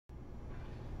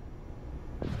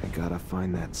Gotta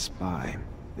find that spy.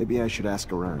 Maybe I should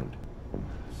ask around.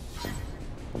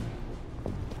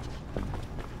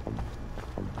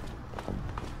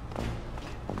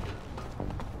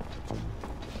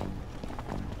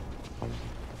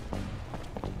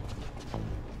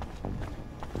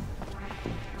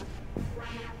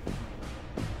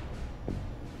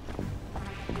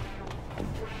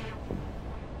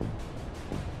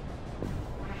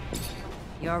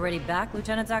 You already back,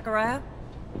 Lieutenant Zachariah?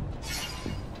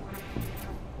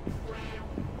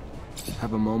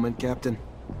 Have a moment, Captain?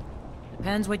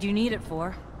 Depends what you need it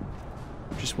for.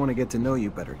 Just want to get to know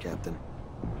you better, Captain.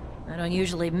 I don't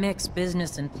usually mix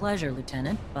business and pleasure,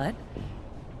 Lieutenant, but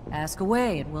ask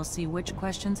away and we'll see which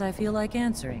questions I feel like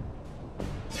answering.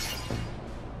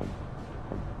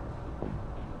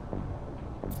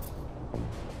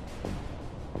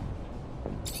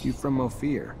 You from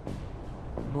Ophir?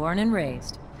 Born and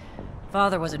raised.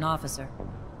 Father was an officer.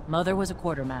 Mother was a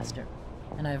quartermaster.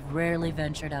 And I've rarely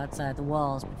ventured outside the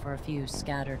walls but for a few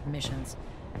scattered missions.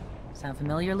 Sound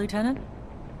familiar, Lieutenant?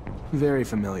 Very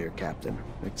familiar, Captain.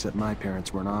 Except my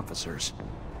parents weren't officers.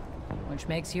 Which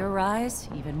makes your rise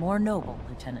even more noble,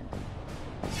 Lieutenant.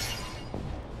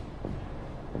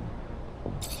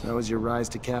 How was your rise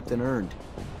to Captain earned?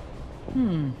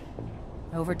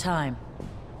 Over time.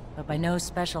 But by no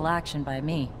special action by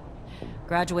me.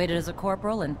 Graduated as a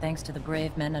corporal, and thanks to the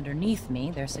brave men underneath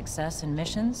me, their success in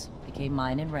missions became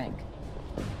mine in rank.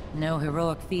 No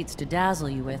heroic feats to dazzle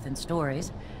you with in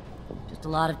stories. Just a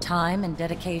lot of time and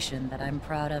dedication that I'm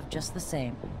proud of just the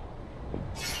same.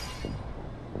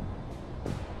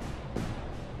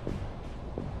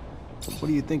 What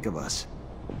do you think of us?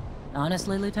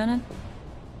 Honestly, Lieutenant?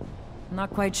 I'm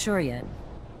not quite sure yet.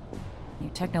 You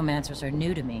Technomancers are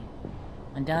new to me.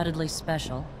 Undoubtedly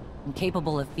special, and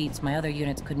capable of feats my other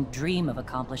units couldn't dream of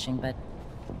accomplishing, but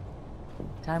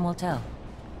time will tell.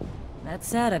 That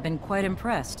said, I've been quite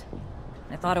impressed.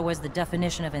 I thought it was the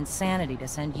definition of insanity to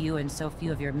send you and so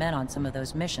few of your men on some of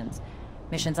those missions.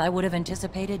 Missions I would have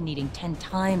anticipated needing 10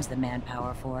 times the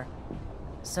manpower for.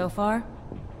 So far,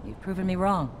 you've proven me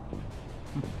wrong.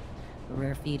 A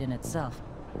rare feat in itself.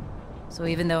 So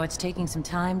even though it's taking some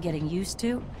time getting used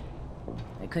to,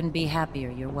 I couldn't be happier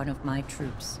you're one of my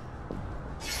troops.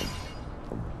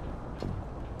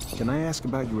 Can I ask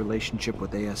about your relationship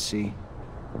with ASC?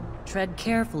 Tread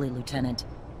carefully, Lieutenant.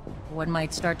 One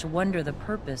might start to wonder the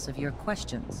purpose of your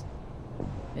questions.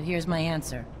 But here's my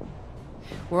answer.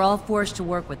 We're all forced to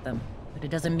work with them, but it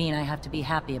doesn't mean I have to be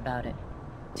happy about it.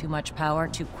 Too much power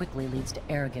too quickly leads to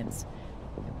arrogance.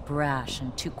 They're brash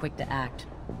and too quick to act.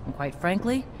 And quite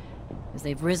frankly, as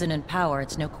they've risen in power,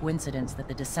 it's no coincidence that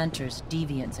the dissenters,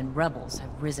 deviants, and rebels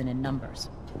have risen in numbers.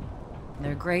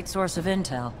 They're a great source of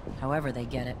intel, however they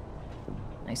get it.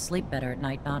 I sleep better at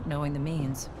night not knowing the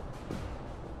means.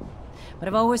 But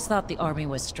I've always thought the army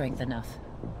was strength enough,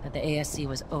 that the ASC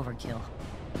was overkill.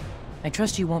 I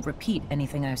trust you won't repeat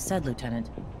anything I've said, Lieutenant.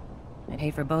 I'd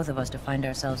hate for both of us to find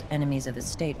ourselves enemies of the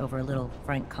state over a little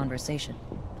frank conversation.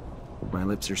 My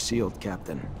lips are sealed,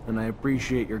 Captain, and I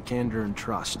appreciate your candor and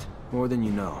trust, more than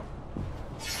you know.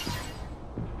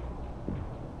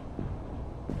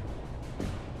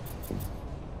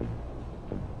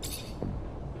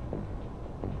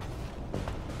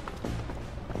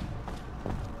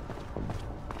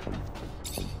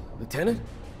 Lieutenant?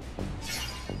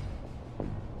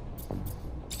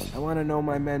 I want to know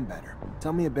my men better.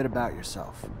 Tell me a bit about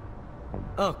yourself.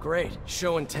 Oh, great.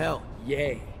 Show and tell.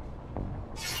 Yay.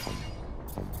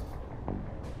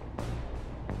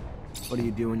 What do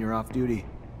you do when you're off duty?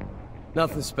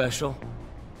 Nothing special.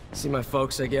 See my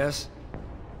folks, I guess.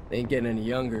 They ain't getting any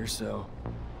younger, so...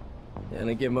 And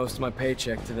I give most of my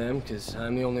paycheck to them, because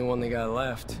I'm the only one they got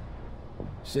left.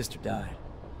 Sister died.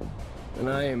 And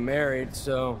I ain't married,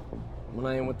 so... When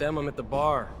I am with them, I'm at the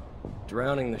bar,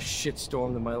 drowning the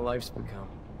shitstorm that my life's become.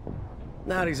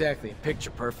 Not exactly a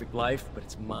picture-perfect life, but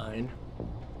it's mine.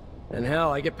 And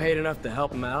hell, I get paid enough to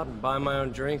help them out and buy my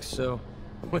own drinks, so...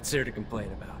 What's there to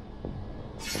complain about?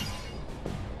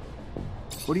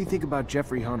 What do you think about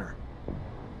Jeffrey Hunter?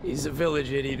 He's a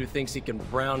village idiot who thinks he can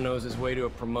brown-nose his way to a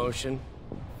promotion.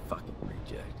 Fucking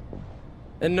reject.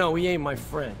 And no, he ain't my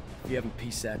friend, if you haven't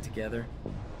pieced that together.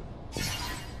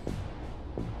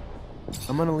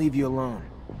 I'm gonna leave you alone.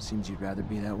 Seems you'd rather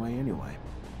be that way anyway.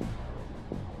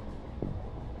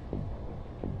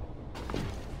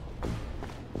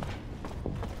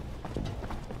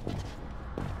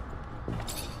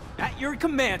 At your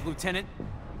command, Lieutenant.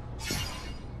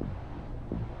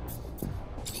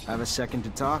 Have a second to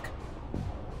talk?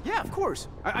 Yeah, of course.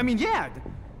 I mean, yeah.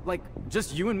 Like,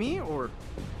 just you and me, or...?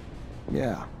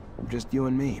 Yeah, just you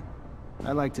and me.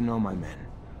 I like to know my men.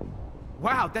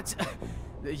 Wow, that's...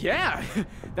 yeah,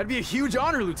 that'd be a huge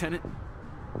honor, Lieutenant.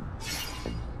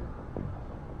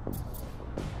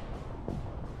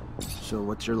 So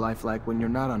what's your life like when you're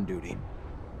not on duty?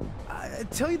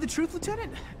 Tell you the truth,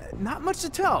 Lieutenant, not much to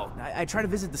tell. I try to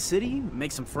visit the city,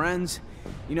 make some friends,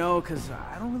 you know, because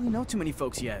I don't really know too many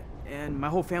folks yet. And my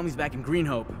whole family's back in Green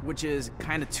Hope, which is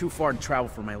kind of too far to travel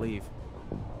for my leave.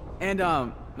 And,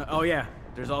 oh yeah,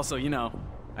 there's also, you know,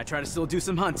 I try to still do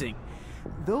some hunting.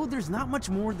 Though there's not much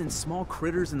more than small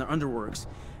critters in the underworks.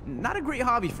 Not a great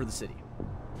hobby for the city.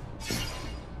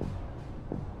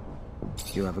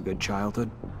 You have a good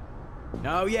childhood?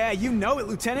 Oh yeah, you know it,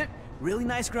 Lieutenant. Really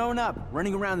nice growing up,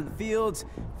 running around in the fields.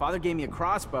 Father gave me a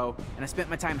crossbow, and I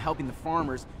spent my time helping the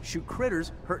farmers shoot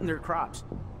critters hurting their crops.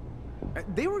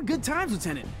 They were good times,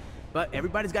 Lieutenant, but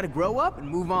everybody's got to grow up and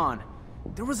move on.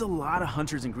 There was a lot of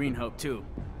hunters in Green Hope, too.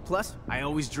 Plus, I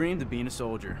always dreamed of being a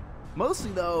soldier.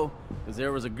 Mostly, though, because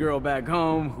there was a girl back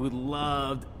home who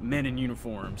loved men in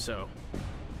uniform, so...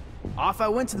 Off I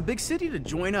went to the big city to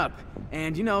join up.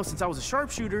 And, you know, since I was a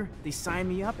sharpshooter, they signed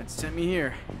me up and sent me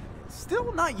here.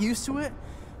 Still not used to it.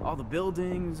 All the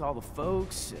buildings, all the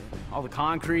folks, all the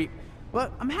concrete.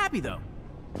 But I'm happy, though.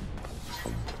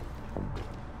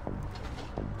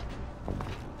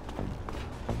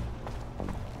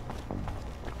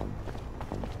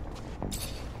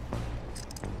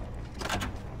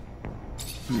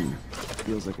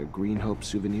 Feels like a Green Hope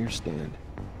souvenir stand.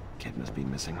 Kid must be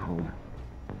missing home.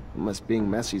 Unless being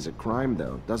messy's a crime,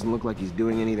 though. Doesn't look like he's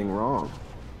doing anything wrong.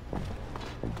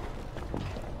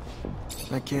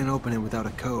 I can't open it without a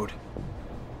code.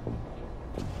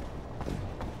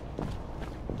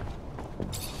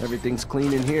 Everything's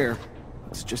clean in here.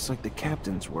 Looks just like the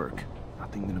captain's work.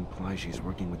 Nothing that implies she's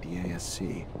working with the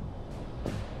ASC.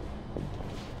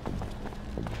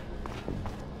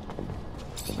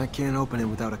 I can't open it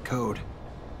without a code.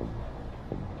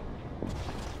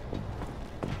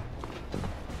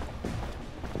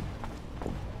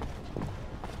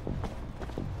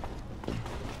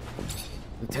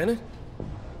 Lieutenant?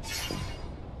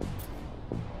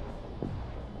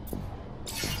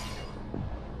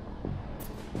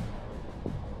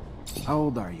 How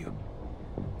old are you?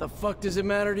 The fuck does it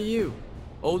matter to you?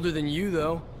 Older than you,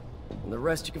 though. And the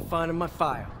rest you can find in my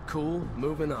file. Cool,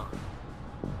 moving on.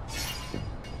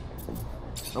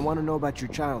 I want to know about your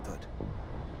childhood.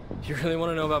 You really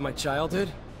want to know about my childhood?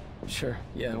 Sure,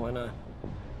 yeah, why not?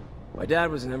 My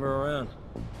dad was never around.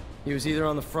 He was either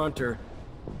on the front or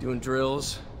doing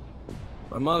drills.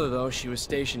 My mother, though, she was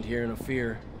stationed here in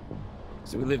Ophir.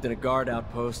 So we lived in a guard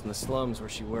outpost in the slums where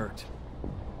she worked.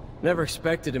 Never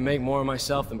expected to make more of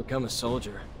myself than become a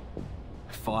soldier.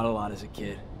 I fought a lot as a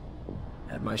kid.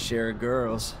 Had my share of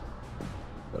girls.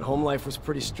 But home life was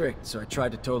pretty strict, so I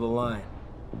tried to toe the line.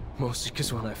 Mostly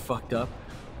because when I fucked up,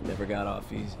 I never got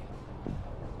off easy.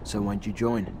 So when'd you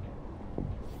join?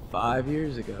 5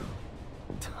 years ago.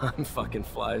 Time fucking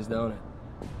flies, don't it?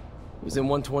 It was in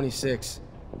 126.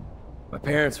 My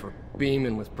parents were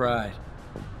beaming with pride.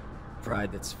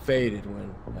 Pride that's faded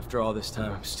when, after all this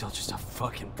time, I'm still just a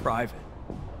fucking private.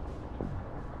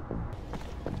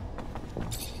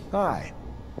 Hi.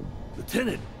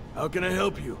 Lieutenant, how can I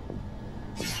help you?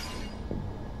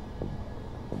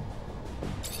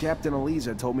 Captain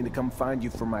Eliza told me to come find you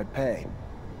for my pay.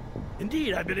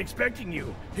 Indeed, I've been expecting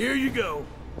you. Here you go.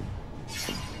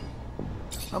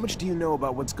 How much do you know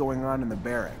about what's going on in the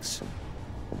barracks?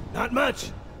 Not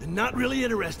much, and not really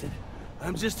interested.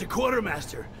 I'm just a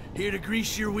quartermaster, here to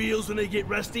grease your wheels when they get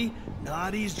rusty,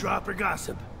 not eavesdrop or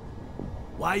gossip.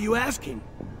 Why are you asking?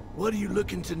 What are you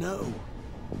looking to know?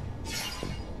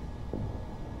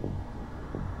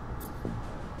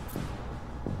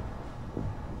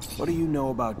 What do you know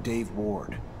about Dave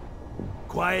Ward?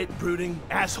 Quiet, brooding,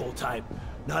 asshole type.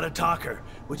 Not a talker,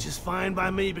 which is fine by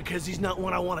me because he's not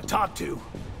one I want to talk to.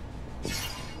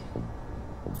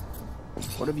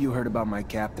 What have you heard about my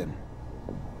captain?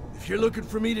 If you're looking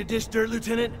for me to dish dirt,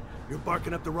 Lieutenant, you're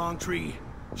barking up the wrong tree.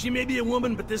 She may be a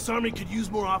woman, but this army could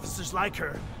use more officers like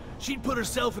her. She'd put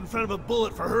herself in front of a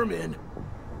bullet for her men.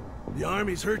 The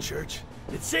army's her church.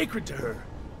 It's sacred to her.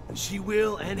 And she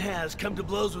will and has come to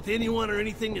blows with anyone or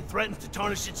anything that threatens to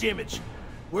tarnish its image.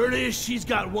 Word is, she's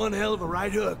got one hell of a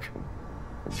right hook.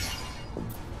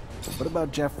 What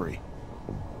about Jeffrey?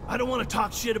 I don't want to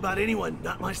talk shit about anyone,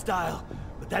 not my style.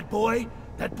 But that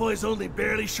boy's only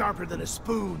barely sharper than a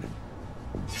spoon.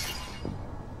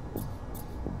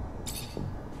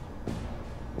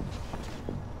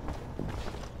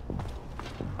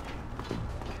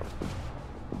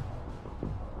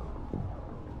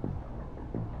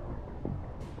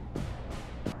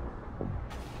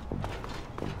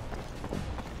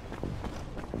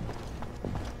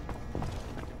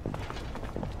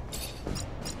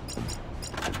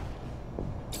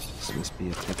 be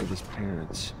a pic of his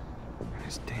parents.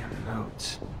 His damn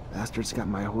notes. Bastard's got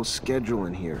my whole schedule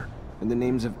in here, and the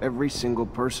names of every single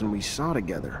person we saw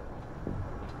together.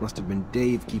 Must have been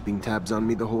Dave keeping tabs on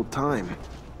me the whole time.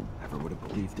 Never would have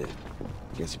believed it.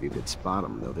 Guess if you could spot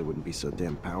them, though, they wouldn't be so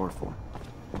damn powerful.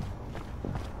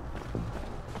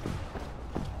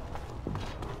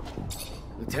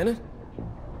 Lieutenant?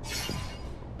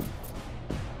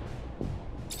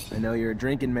 I know you're a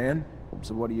drinking man,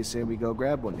 so what do you say we go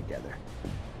grab one together?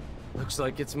 Looks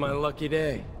like it's my lucky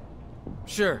day.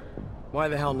 Sure, why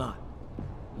the hell not?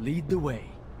 Lead the way.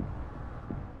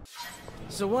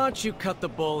 So why don't you cut the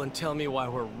bull and tell me why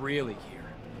we're really here?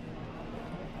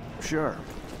 Sure.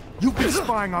 You've been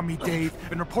spying on me, Dave,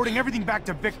 and reporting everything back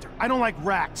to Victor. I don't like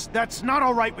rats. That's not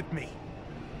all right with me.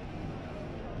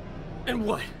 And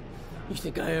what? You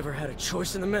think I ever had a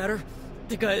choice in the matter?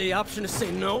 Think I had the option to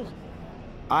say no?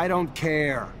 I don't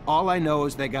care. All I know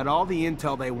is they got all the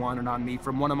intel they wanted on me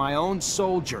from one of my own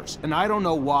soldiers, and I don't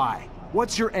know why.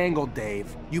 What's your angle,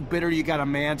 Dave? You bitter you got a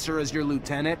Mancer as your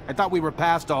lieutenant? I thought we were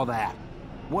past all that.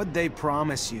 What'd they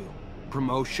promise you?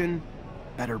 Promotion?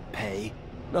 Better pay?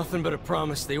 Nothing but a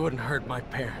promise they wouldn't hurt my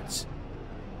parents.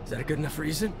 Is that a good enough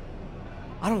reason?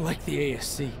 I don't like the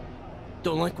ASC.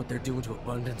 Don't like what they're doing to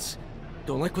Abundance.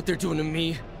 Don't like what they're doing to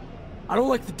me. I don't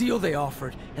like the deal they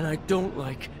offered, and I don't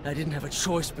like I didn't have a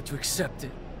choice but to accept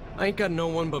it. I ain't got no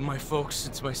one but my folks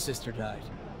since my sister died.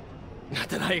 Not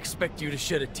that I expect you to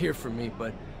shed a tear for me,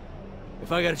 but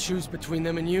if I gotta choose between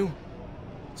them and you,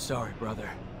 sorry, brother.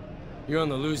 You're on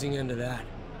the losing end of that.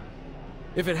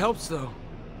 If it helps, though,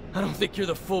 I don't think you're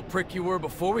the full prick you were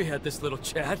before we had this little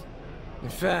chat. In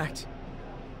fact,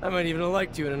 I might even have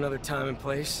liked you in another time and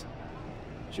place.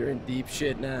 But you're in deep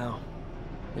shit now.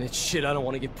 And it's shit I don't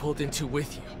want to get pulled into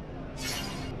with you.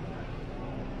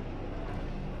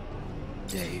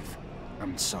 Dave,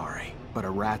 I'm sorry, but a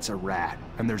rat's a rat,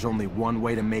 and there's only one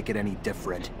way to make it any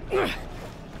different.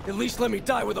 At least let me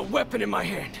die with a weapon in my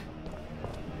hand.